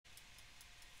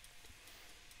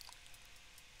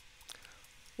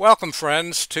Welcome,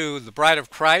 friends, to the Bride of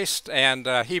Christ and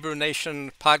Hebrew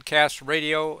Nation podcast,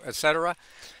 radio, etc.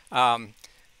 Um,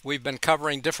 we've been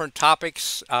covering different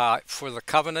topics for the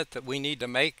covenant that we need to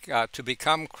make to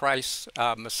become Christ's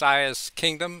Messiah's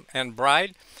kingdom and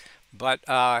bride. But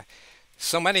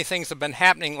so many things have been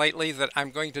happening lately that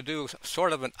I'm going to do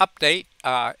sort of an update,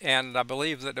 and I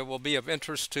believe that it will be of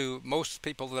interest to most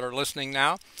people that are listening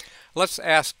now. Let's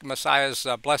ask Messiah's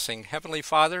blessing. Heavenly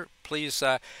Father, please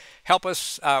help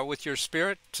us with your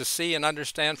Spirit to see and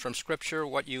understand from Scripture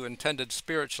what you intended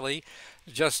spiritually,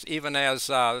 just even as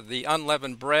the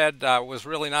unleavened bread was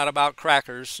really not about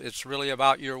crackers. It's really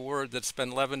about your word that's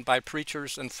been leavened by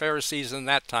preachers and Pharisees in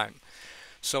that time.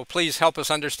 So please help us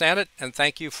understand it, and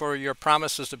thank you for your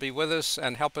promises to be with us,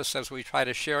 and help us as we try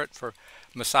to share it for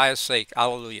Messiah's sake.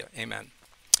 Hallelujah. Amen.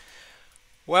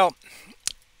 Well,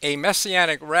 a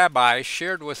Messianic rabbi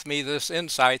shared with me this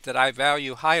insight that I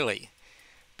value highly,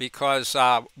 because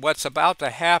what's about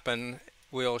to happen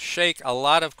will shake a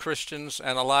lot of Christians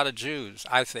and a lot of Jews,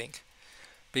 I think,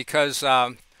 because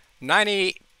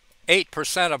 98%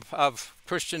 of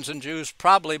Christians and Jews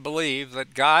probably believe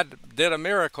that God did a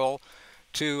miracle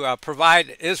to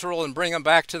provide Israel and bring them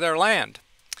back to their land.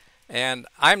 And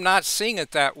I'm not seeing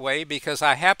it that way, because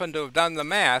I happen to have done the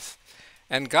math,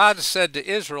 and God said to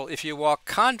Israel, if you walk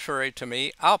contrary to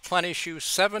me, I'll punish you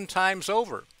 7 times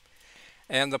over.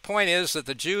 And the point is that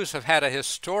the Jews have had a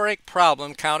historic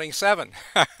problem counting 7.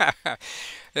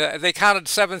 They counted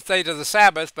seventh day to the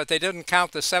Sabbath, but they didn't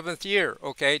count the 7th year,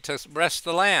 okay, to rest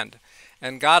the land.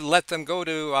 And God let them go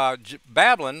to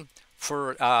Babylon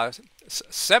for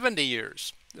 70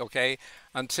 years, okay,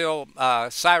 until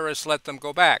Cyrus let them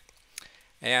go back.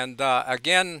 And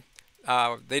again,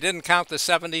 they didn't count the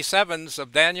 77s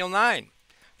of Daniel 9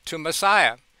 to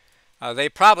Messiah. They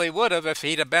probably would have if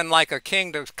he'd have been like a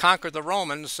king to conquer the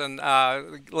Romans and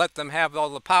let them have all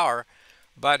the power.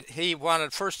 But he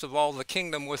wanted, first of all, the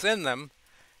kingdom within them,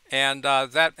 and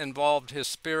that involved his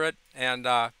spirit, and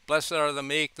blessed are the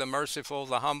meek, the merciful,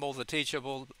 the humble, the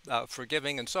teachable,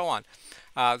 forgiving, and so on.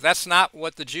 That's not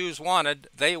what the Jews wanted.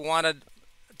 They wanted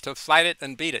to fight it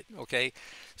and beat it, okay?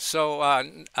 So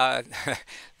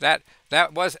that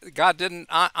was, God didn't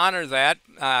honor that,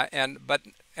 and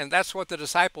that's what the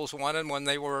disciples wanted when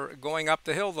they were going up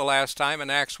the hill the last time in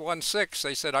Acts 1:6.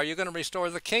 They said, are you going to restore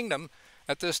the kingdom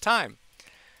at this time?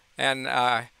 And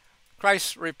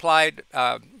Christ replied,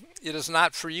 it is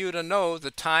not for you to know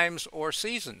the times or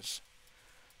seasons.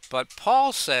 But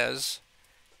Paul says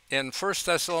in 1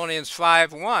 Thessalonians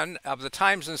 5:1, of the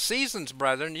times and seasons,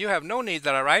 brethren, you have no need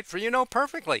that I write, for you know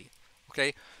perfectly.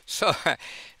 Okay, so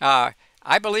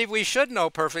I believe we should know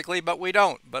perfectly, but we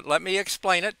don't. But let me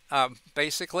explain it.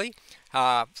 Basically,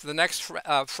 the next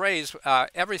phrase,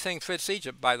 everything fits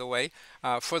Egypt, by the way.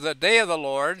 For the day of the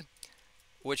Lord,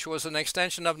 which was an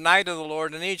extension of night of the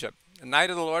Lord in Egypt. The night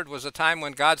of the Lord was a time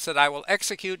when God said, I will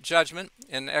execute judgment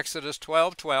in Exodus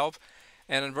 12:12.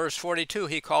 And in verse 42,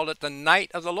 he called it the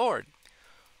night of the Lord.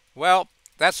 Well,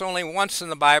 that's only once in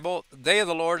the Bible. The day of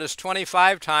the Lord is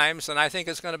 25 times, and I think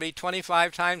it's going to be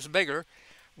 25 times bigger,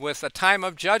 with a time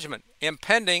of judgment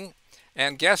impending.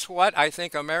 And guess what? I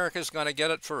think America's going to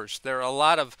get it first. There are a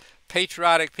lot of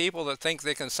patriotic people that think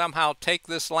they can somehow take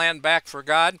this land back for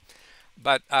God.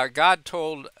 But God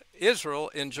told Israel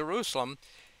in Jerusalem,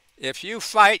 if you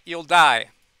fight, you'll die.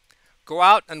 Go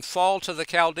out and fall to the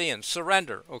Chaldeans.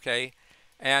 Surrender, okay?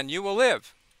 And you will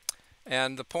live.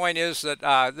 And the point is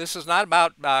that this is not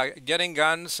about getting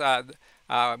guns.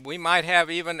 We might have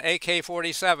even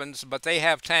AK-47s, but they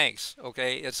have tanks,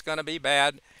 okay? It's going to be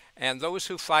bad, and those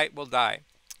who fight will die,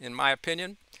 in my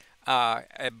opinion,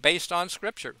 based on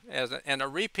Scripture and a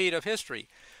repeat of history.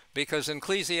 Because in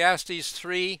Ecclesiastes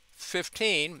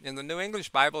 3:15, in the New English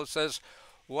Bible, it says,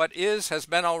 what is has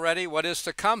been already, what is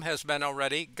to come has been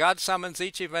already. God summons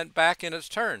each event back in its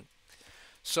turn.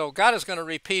 So God is going to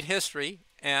repeat history,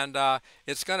 and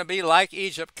it's going to be like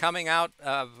Egypt coming out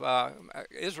of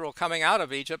Israel coming out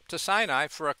of Egypt to Sinai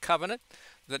for a covenant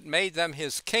that made them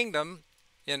his kingdom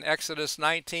in Exodus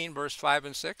 19, verse 5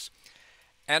 and 6.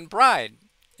 And bride,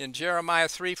 in Jeremiah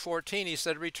 3:14, he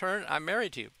said, return, I'm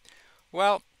married to you.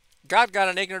 Well, God got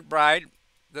an ignorant bride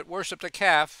that worshipped a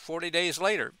calf 40 days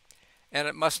later. And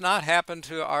it must not happen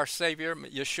to our Savior,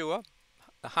 Yeshua,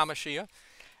 the Hamashiach.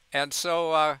 And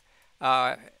so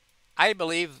I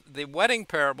believe the wedding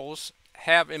parables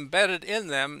have embedded in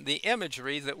them the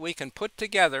imagery that we can put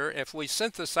together if we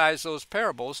synthesize those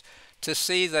parables to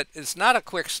see that it's not a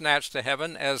quick snatch to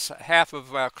heaven, as half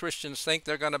of Christians think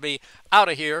they're going to be out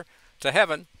of here to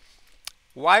heaven.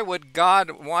 Why would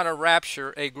God want to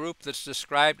rapture a group that's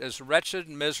described as wretched,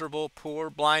 miserable, poor,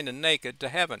 blind, and naked to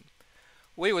heaven?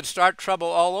 we would start trouble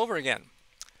all over again.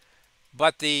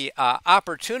 But the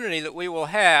opportunity that we will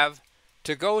have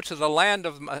to go to the land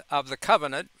of the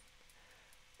covenant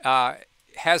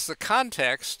has the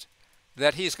context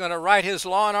that he's going to write his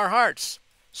law in our hearts.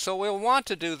 So we'll want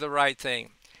to do the right thing.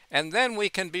 And then we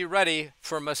can be ready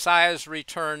for Messiah's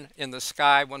return in the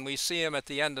sky when we see him at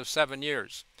the end of 7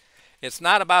 years. It's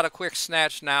not about a quick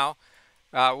snatch now.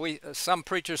 Some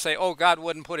preachers say, oh, God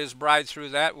wouldn't put his bride through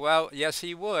that. Well, yes,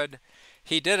 he would.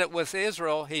 He did it with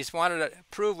Israel. He's wanted to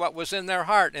prove what was in their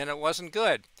heart, and it wasn't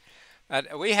good.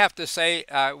 We have to say,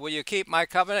 will you keep my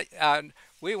covenant?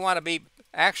 We want to be,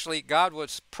 actually, God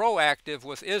was proactive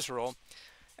with Israel.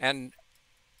 And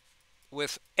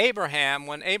with Abraham,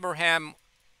 when Abraham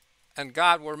and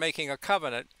God were making a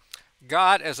covenant,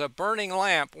 God, as a burning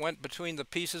lamp, went between the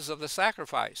pieces of the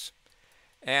sacrifice.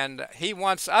 And he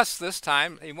wants us this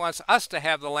time, he wants us to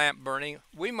have the lamp burning.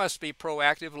 We must be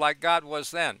proactive like God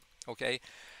was then. Okay,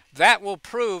 that will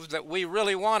prove that we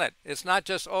really want it. It's not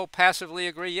just, oh, passively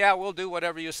agree, yeah, we'll do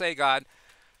whatever you say, God.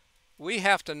 We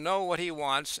have to know what he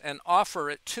wants and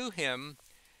offer it to him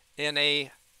in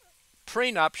a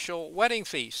prenuptial wedding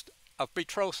feast of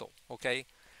betrothal, okay?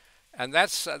 And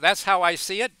that's how I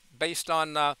see it, based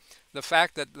on the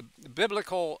fact that the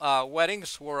biblical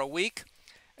weddings were a week,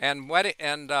 and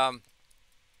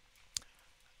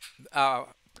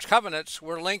covenants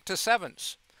were linked to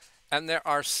sevens. And there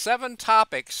are 7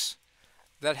 topics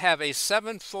that have a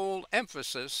sevenfold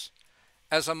emphasis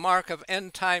as a mark of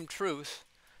end-time truth,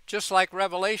 just like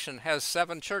Revelation has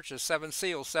 7 churches, 7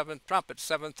 seals, 7 trumpets,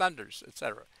 7 thunders,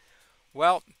 etc.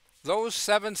 Well, those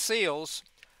 7 seals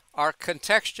are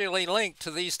contextually linked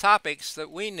to these topics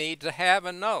that we need to have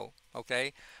and know.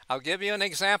 Okay, I'll give you an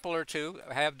example or two.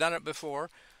 I have done it before,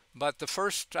 but the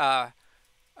first Revelation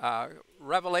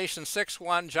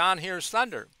 6:1, John hears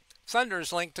thunder. Thunder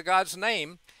is linked to God's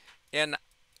name. In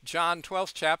John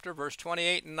 12th chapter, verse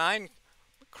 28 and 9,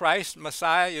 Christ,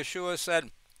 Messiah, Yeshua said,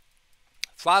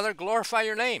 Father, glorify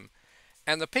your name.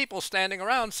 And the people standing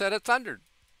around said it thundered.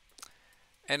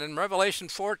 And in Revelation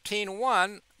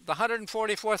 14:1, the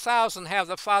 144,000 have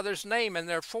the Father's name in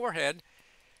their forehead.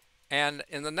 And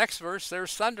in the next verse,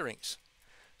 there's thunderings.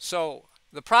 So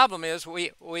the problem is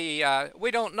we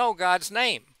don't know God's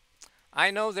name. I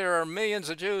know there are millions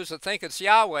of Jews that think it's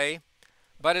Yahweh,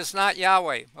 but it's not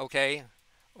Yahweh, okay,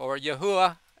 or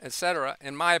Yahuwah, etc.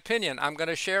 In my opinion, I'm going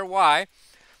to share why.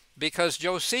 Because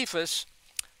Josephus,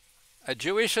 a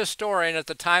Jewish historian at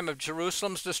the time of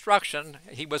Jerusalem's destruction,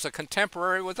 he was a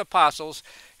contemporary with apostles.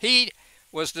 He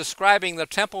was describing the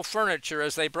temple furniture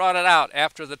as they brought it out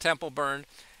after the temple burned,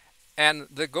 and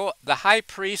the high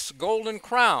priest's golden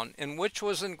crown, in which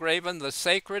was engraven the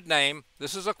sacred name.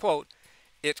 This is a quote.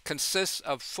 It consists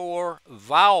of 4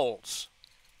 vowels,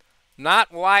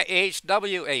 not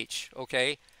YHWH,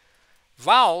 okay?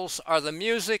 Vowels are the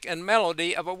music and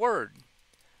melody of a word.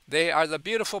 They are the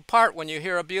beautiful part when you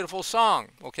hear a beautiful song,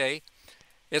 okay?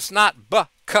 It's not B,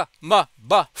 K, M,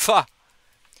 B, F.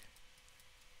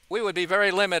 We would be very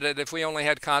limited if we only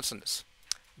had consonants.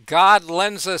 God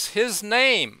lends us his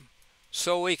name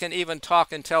so we can even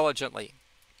talk intelligently.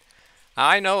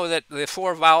 I know that the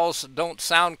 4 vowels don't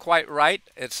sound quite right,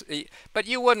 but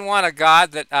you wouldn't want a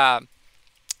God that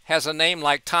has a name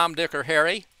like Tom, Dick, or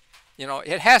Harry. You know,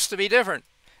 it has to be different,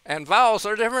 and vowels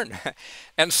are different.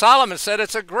 And Solomon said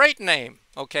it's a great name,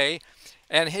 okay?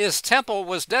 And his temple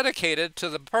was dedicated to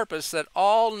the purpose that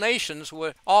all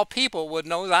people would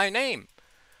know thy name.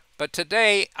 But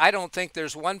today, I don't think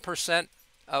there's 1%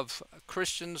 of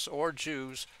Christians or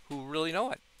Jews who really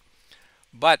know it.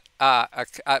 But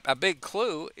a big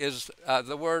clue is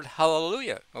the word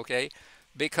hallelujah, okay?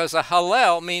 Because a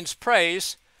hallel means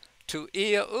praise to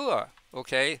Yahuwah,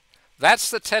 okay?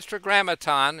 That's the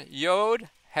tetragrammaton. Yod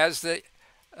has the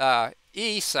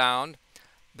E sound.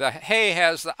 The He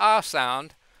has the Ah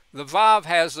sound. The Vav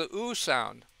has the U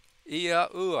sound.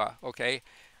 Yahuwah, okay?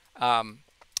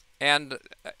 And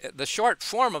the short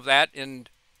form of that in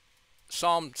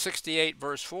Psalm 68,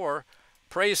 verse 4,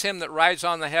 praise him that rides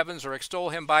on the heavens, or extol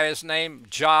him by his name,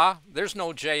 Jah. There's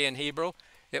no J in Hebrew.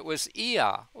 It was Ea,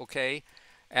 okay?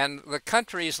 And the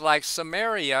countries like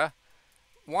Samaria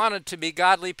wanted to be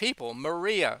godly people,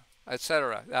 Maria,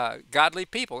 etc., godly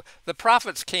people. The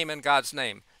prophets came in God's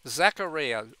name,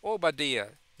 Zechariah, Obadiah,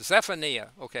 Zephaniah,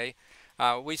 okay?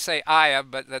 We say Ayah,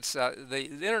 but that's the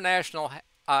international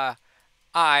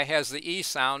I has the E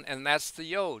sound, and that's the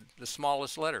Yod, the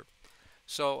smallest letter.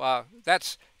 So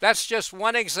that's just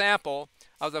one example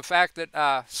of the fact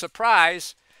that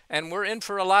surprise, and we're in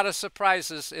for a lot of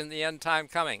surprises in the end time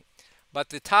coming. But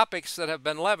the topics that have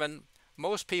been leavened,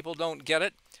 most people don't get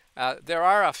it. There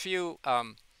are a few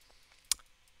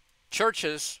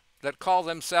churches that call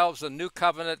themselves the New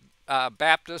Covenant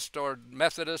Baptist or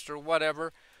Methodist or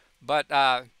whatever, but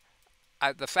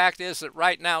the fact is that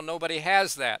right now nobody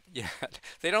has that yet.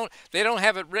 They don't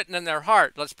have it written in their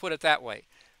heart. Let's put it that way,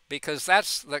 because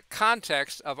that's the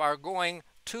context of our going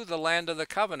to the land of the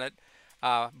covenant.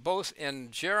 Both in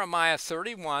Jeremiah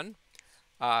 31,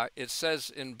 it says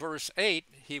in verse 8,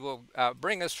 he will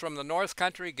bring us from the north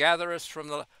country, gather us from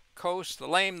the coast, the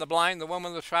lame, the blind, the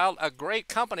woman, the child. A great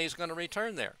company is going to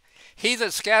return there. He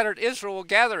that scattered Israel will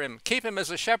gather him, keep him as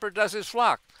a shepherd does his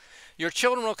flock. Your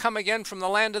children will come again from the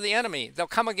land of the enemy. They'll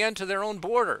come again to their own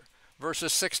border,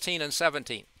 verses 16 and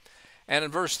 17. And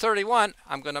in verse 31,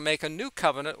 I'm going to make a new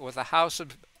covenant with the house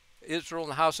of Israel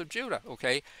and the house of Judah,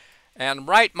 okay? And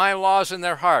write my laws in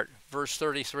their heart, verse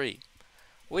 33.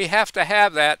 We have to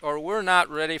have that, or we're not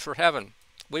ready for heaven.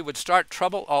 We would start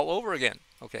trouble all over again,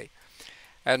 okay?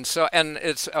 And so, and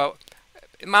it's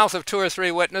mouth of two or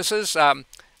three witnesses.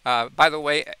 By the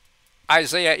way,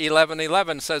 Isaiah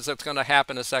 11:11 says it's going to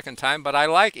happen a second time, but I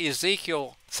like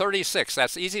Ezekiel 36.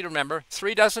 That's easy to remember.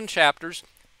 36 chapters,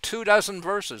 24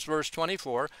 verses, verse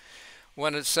 24,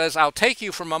 when it says, I'll take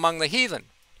you from among the heathen.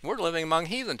 We're living among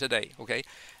heathen today, okay?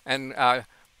 And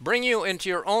bring you into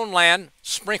your own land,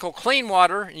 sprinkle clean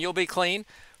water, and you'll be clean.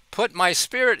 Put my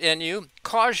spirit in you,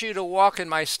 cause you to walk in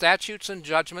my statutes and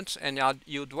judgments, and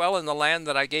you dwell in the land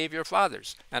that I gave your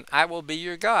fathers, and I will be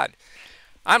your God.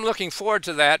 I'm looking forward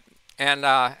to that, and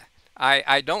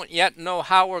I don't yet know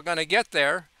how we're going to get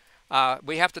there.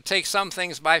 We have to take some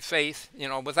things by faith. You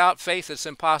know, without faith, it's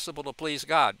impossible to please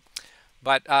God.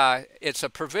 But it's a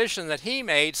provision that he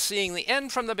made, seeing the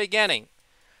end from the beginning.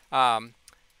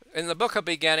 In the book of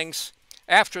Beginnings,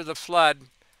 after the flood,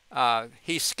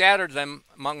 he scattered them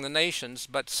among the nations,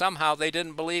 but somehow they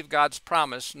didn't believe God's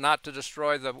promise not to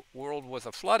destroy the world with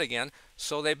a flood again,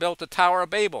 so they built the Tower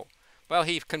of Babel. Well,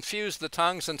 he confused the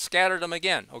tongues and scattered them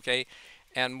again, okay?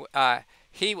 And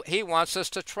he wants us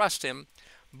to trust him.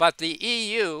 But the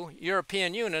EU,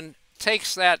 European Union,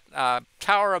 takes that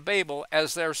Tower of Babel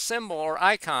as their symbol or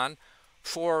icon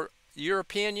for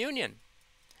European Union.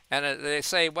 And they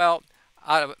say, well,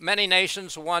 out of many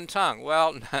nations, one tongue.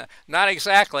 Well, not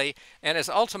exactly, and it's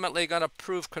ultimately going to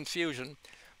prove confusion.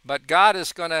 But God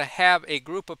is going to have a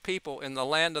group of people in the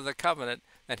land of the covenant,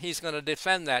 and he's going to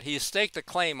defend that. He's staked a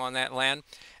claim on that land,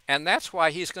 and that's why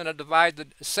he's going to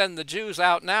send the Jews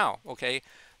out now, okay?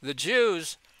 The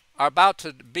Jews are about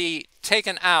to be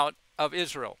taken out of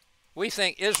Israel. We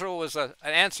think Israel was an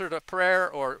answer to prayer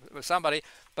or somebody,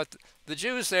 but the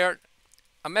Jews there,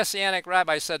 a Messianic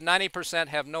rabbi said 90%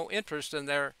 have no interest in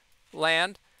their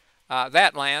land,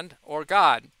 that land, or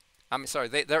God. I'm sorry,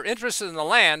 they're interested in the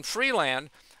land, free land,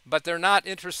 but they're not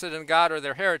interested in God or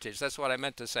their heritage. That's what I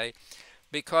meant to say,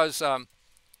 because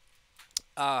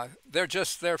they're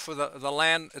just there for the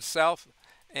land itself,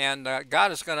 and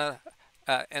God is going to.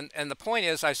 And the point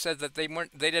is, I said that they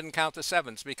didn't count the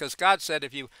sevens, because God said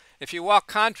if you walk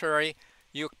contrary,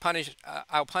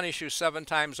 I'll punish you 7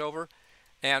 times over.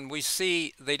 And we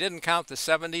see they didn't count the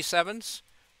 77s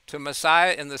to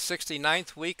Messiah in the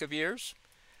 69th week of years.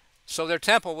 So their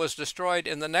temple was destroyed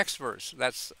in the next verse.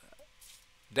 That's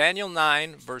Daniel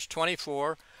 9, verse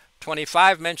 24.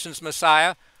 25 mentions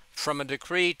Messiah from a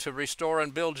decree to restore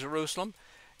and build Jerusalem.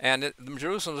 And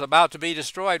Jerusalem is about to be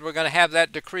destroyed. We're going to have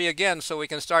that decree again so we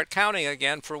can start counting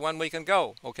again for when we can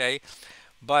go, okay?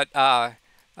 But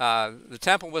the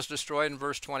temple was destroyed in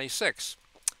verse 26.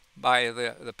 By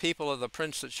the people of the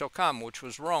prince that shall come, which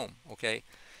was Rome, okay?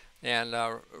 And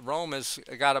Rome has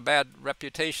got a bad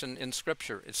reputation in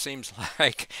Scripture, it seems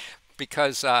like,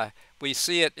 because we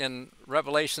see it in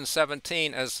Revelation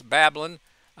 17 as Babylon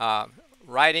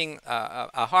riding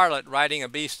a harlot riding a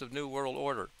beast of new world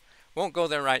order. Won't go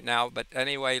there right now, but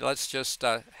anyway, let's just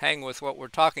hang with what we're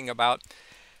talking about.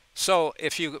 So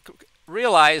if you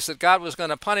realize that God was going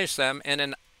to punish them, and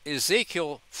in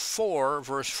Ezekiel 4,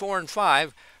 verse 4 and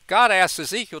 5, God asked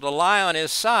Ezekiel to lie on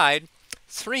his side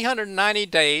 390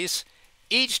 days.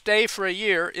 Each day for a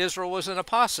year, Israel was in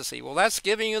apostasy. Well, that's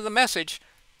giving you the message.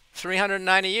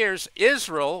 390 years,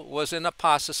 Israel was in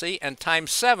apostasy, and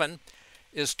times 7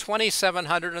 is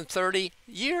 2,730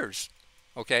 years.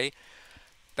 Okay?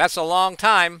 That's a long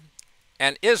time,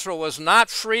 and Israel was not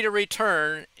free to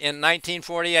return in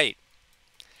 1948.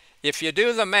 If you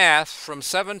do the math from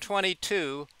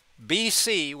 722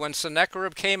 BC, when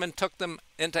Sennacherib came and took them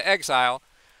into exile,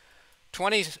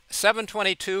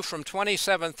 722 from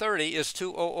 2730 is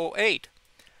 2008.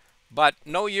 But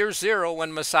no year 0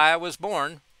 when Messiah was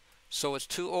born, so it's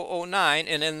 2009.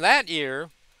 And in that year,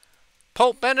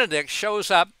 Pope Benedict shows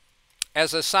up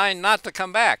as a sign not to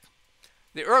come back.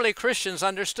 The early Christians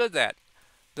understood that.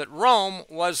 that Rome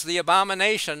was the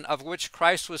abomination of which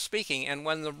Christ was speaking. And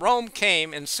when the Rome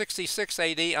came in 66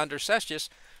 AD under Cestius,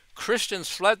 Christians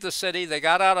fled the city, they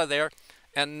got out of there,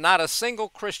 and not a single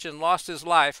Christian lost his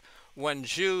life when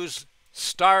Jews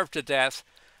starved to death,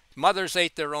 mothers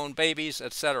ate their own babies,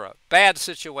 etc. Bad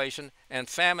situation, and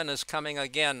famine is coming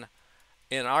again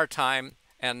in our time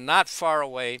and not far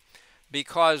away,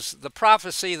 because the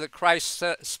prophecy that Christ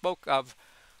spoke of,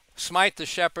 smite the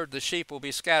shepherd, the sheep will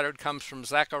be scattered, comes from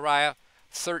Zechariah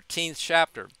 13th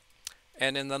chapter.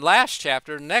 And in the last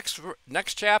chapter, next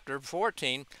chapter,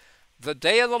 14, the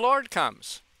day of the Lord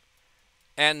comes,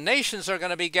 and nations are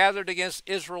going to be gathered against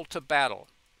Israel to battle.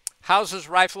 Houses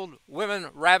rifled, women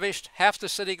ravished, half the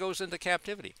city goes into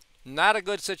captivity. Not a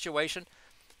good situation,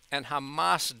 and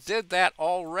Hamas did that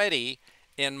already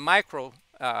in micro,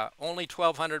 only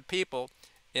 1,200 people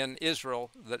in Israel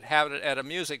that have it at a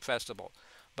music festival.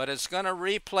 But it's going to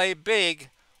replay big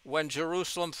when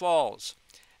Jerusalem falls.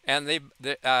 And the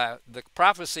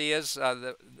prophecy is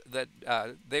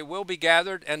that they will be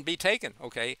gathered and be taken,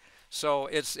 okay? So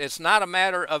it's not a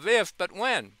matter of if, but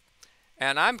when.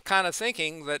 And I'm kind of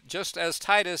thinking that just as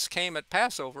Titus came at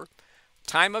Passover,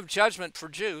 time of judgment for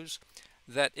Jews,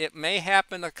 that it may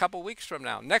happen a couple weeks from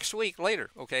now. Next week,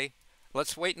 later, okay?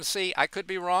 Let's wait and see. I could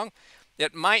be wrong.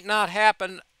 It might not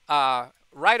happen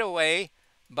right away,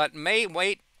 but may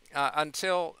wait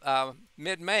until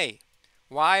mid-May.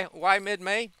 Why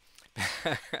mid-May?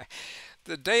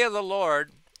 The day of the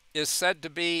Lord is said to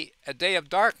be a day of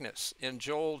darkness in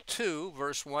Joel 2,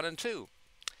 verse 1 and 2.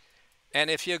 And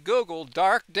if you Google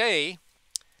dark day,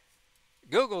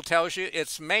 Google tells you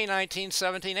it's May 19,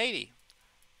 1780.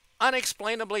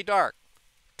 Unexplainably dark.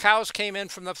 Cows came in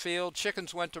from the field,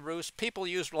 chickens went to roost, people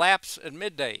used lamps at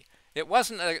midday. It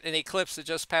wasn't an eclipse that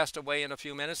just passed away in a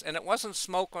few minutes, and it wasn't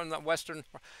smoke on the western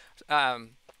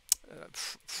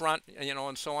front, you know,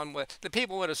 and so on. The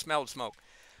people would have smelled smoke.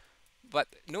 But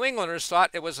New Englanders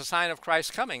thought it was a sign of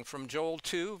Christ coming from Joel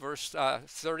 2, verse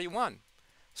 31.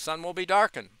 Sun will be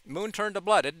darkened, moon turned to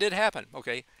blood. It did happen,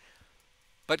 okay?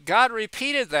 But God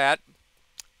repeated that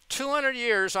 200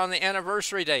 years on the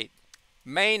anniversary date,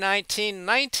 May 19,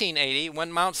 1980,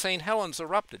 when Mount St. Helens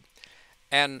erupted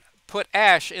and put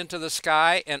ash into the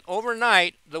sky, and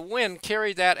overnight the wind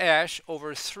carried that ash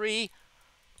over 3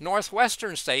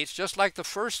 northwestern states, just like the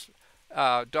first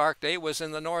dark day was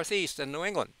in the Northeast in New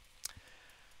England.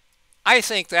 I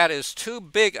think that is too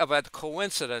big of a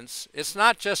coincidence. It's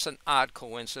not just an odd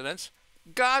coincidence.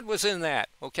 God was in that,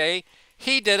 okay?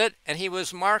 He did it, and he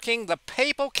was marking the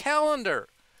papal calendar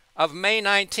of May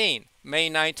 19. May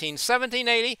 19,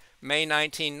 1780, May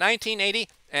 19, 1980,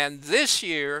 and this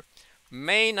year,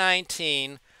 May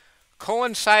 19,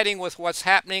 coinciding with what's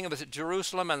happening with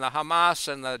Jerusalem and the Hamas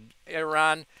and the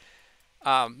Iran,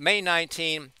 May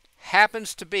 19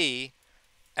 happens to be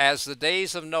as the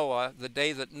days of Noah, the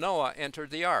day that Noah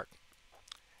entered the ark.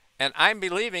 And I'm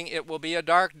believing it will be a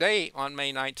dark day on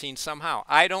May 19 somehow.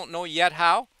 I don't know yet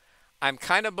how. I'm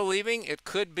kind of believing it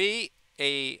could be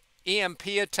a EMP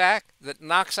attack that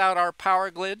knocks out our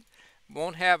power grid.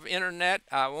 Won't have internet,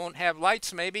 won't have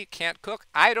lights maybe, can't cook.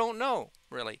 I don't know,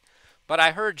 really. But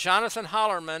I heard Jonathan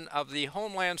Hollerman of the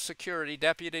Homeland Security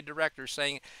Deputy Director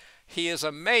saying he is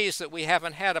amazed that we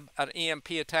haven't had an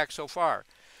EMP attack so far.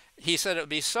 He said it would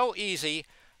be so easy,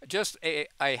 just a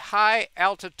high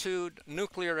altitude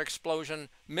nuclear explosion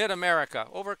mid-America,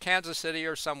 over Kansas City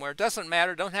or somewhere. Doesn't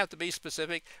matter, don't have to be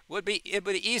specific. It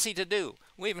would be easy to do.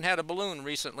 We even had a balloon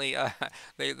recently.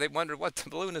 They wondered what the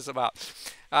balloon is about.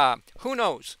 Who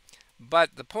knows?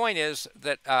 But the point is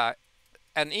that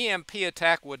an EMP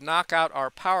attack would knock out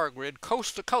our power grid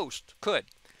coast to coast, could.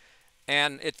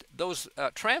 And those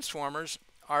transformers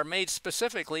are made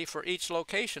specifically for each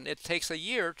location. It takes a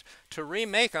year to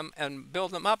remake them and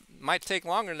build them up. Might take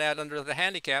longer than that under the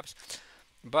handicaps.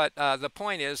 But the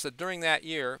point is that during that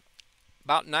year,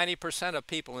 about 90% of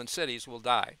people in cities will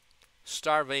die.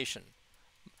 Starvation.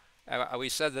 We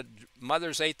said that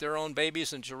mothers ate their own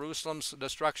babies in Jerusalem's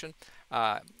destruction.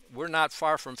 We're not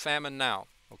far from famine now.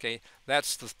 Okay,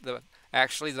 that's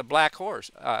actually the black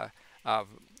horse. A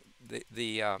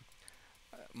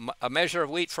measure of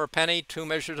wheat for a penny, 3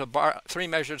 measures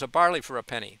of barley for a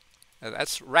penny.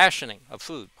 That's rationing of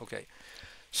food. Okay,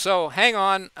 so hang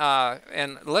on,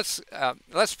 and let's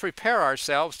prepare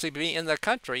ourselves to be in the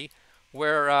country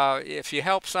where if you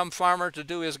help some farmer to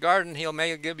do his garden, he'll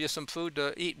may give you some food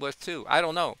to eat with too. I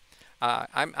don't know.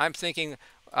 I'm thinking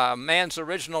man's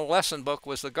original lesson book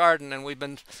was the garden, and we've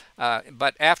been,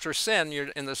 but after sin, you're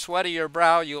in the sweat of your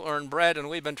brow, you'll earn bread, and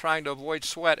we've been trying to avoid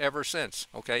sweat ever since.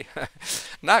 Okay,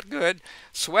 not good.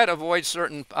 Sweat avoids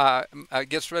certain,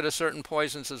 gets rid of certain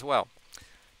poisons as well.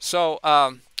 So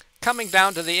coming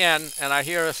down to the end, and I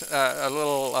hear a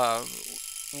little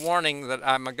warning that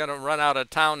I'm going to run out of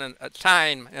time in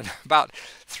about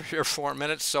 3 or 4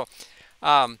 minutes. So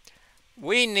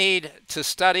we need to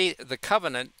study the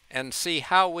covenant and see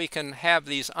how we can have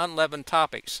these unleavened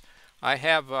topics. I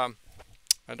have, I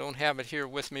don't have it here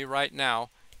with me right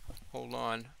now. Hold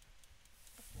on.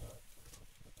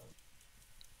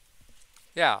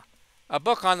 Yeah, a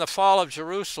book on the fall of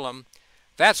Jerusalem.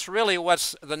 That's really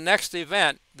what's the next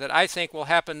event that I think will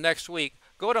happen next week.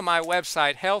 Go to my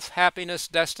website,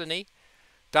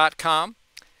 healthhappinessdestiny.com,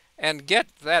 and get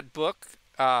that book,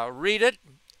 read it,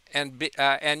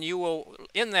 and you will,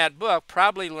 in that book,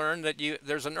 probably learn that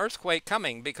there's an earthquake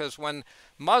coming, because when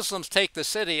Muslims take the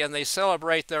city and they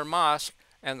celebrate their mosque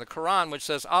and the Quran, which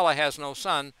says Allah has no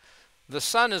son, the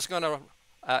sun is going to,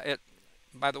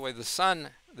 by the way, the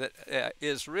sun that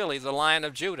is really the Lion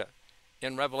of Judah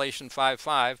in Revelation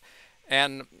 5:5,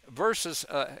 and verses,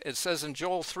 it says in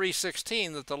Joel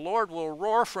 3:16 that the Lord will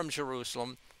roar from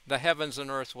Jerusalem, the heavens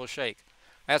and earth will shake.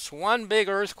 That's one big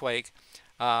earthquake.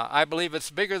 I believe it's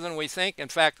bigger than we think. In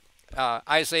fact,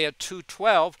 Isaiah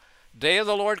 2:12, day of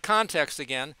the Lord context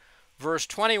again, verse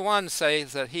 21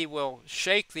 says that he will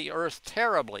shake the earth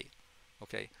terribly.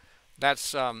 Okay,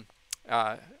 that's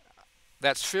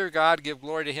fear God, give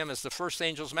glory to him, is the first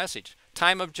angel's message.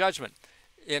 Time of judgment.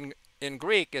 In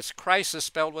Greek, it's crisis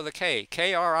spelled with a K,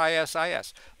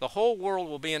 K-R-I-S-I-S. The whole world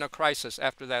will be in a crisis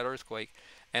after that earthquake,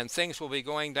 and things will be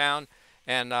going down.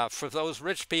 And for those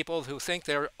rich people who think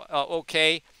they're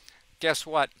okay, guess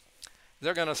what?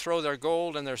 They're going to throw their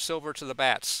gold and their silver to the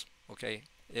bats. Okay,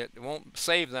 it won't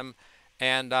save them.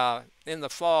 And in the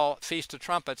fall, Feast of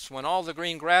Trumpets, when all the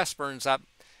green grass burns up,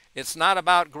 it's not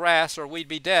about grass or we'd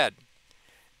be dead.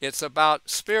 It's about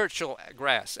spiritual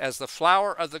grass. As the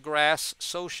flower of the grass,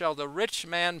 so shall the rich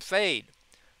man fade.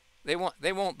 They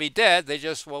won't be dead. They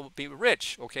just will be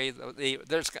rich. Okay,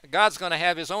 God's going to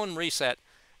have his own reset.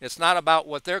 It's not about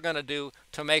what they're going to do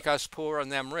to make us poor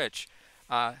and them rich.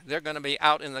 They're going to be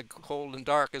out in the cold and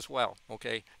dark as well.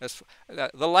 Okay,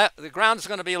 the ground is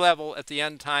going to be level at the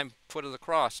end time, foot of the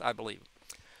cross, I believe.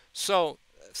 So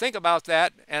think about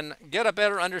that and get a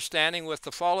better understanding with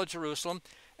the fall of Jerusalem.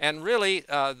 And really,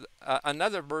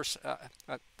 another verse,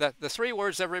 the 3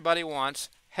 words everybody wants,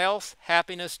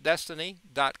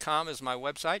 healthhappinessdestiny.com is my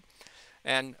website.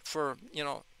 And for,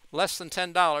 less than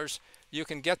 $10, you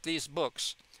can get these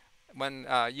books. When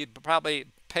you'd probably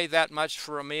pay that much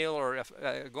for a meal, or if,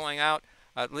 going out,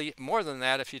 at least more than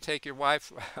that if you take your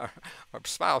wife or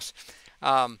spouse.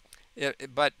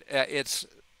 It's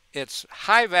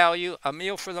high value, a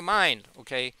meal for the mind,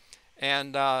 okay?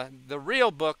 And the real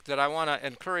book that I want to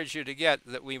encourage you to get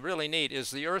that we really need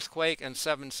is The Earthquake and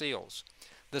 7 Seals.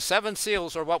 The 7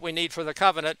 seals are what we need for the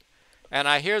covenant, and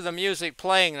I hear the music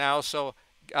playing now, so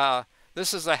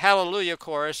this is the Hallelujah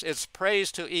chorus. It's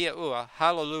praise to Yahuwah,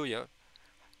 hallelujah.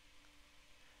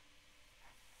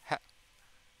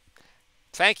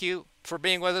 Thank you for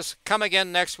being with us. Come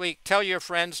again next week. Tell your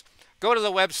friends. Go to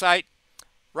the website.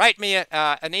 Write me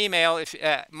an email. If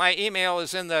my email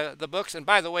is in the books. And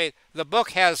by the way, the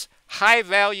book has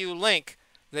high-value link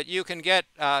that you can get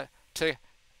to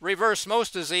reverse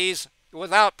most disease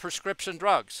without prescription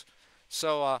drugs.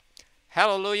 So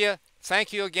hallelujah.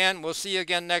 Thank you again. We'll see you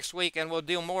again next week, and we'll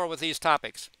deal more with these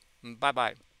topics.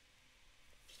 Bye-bye.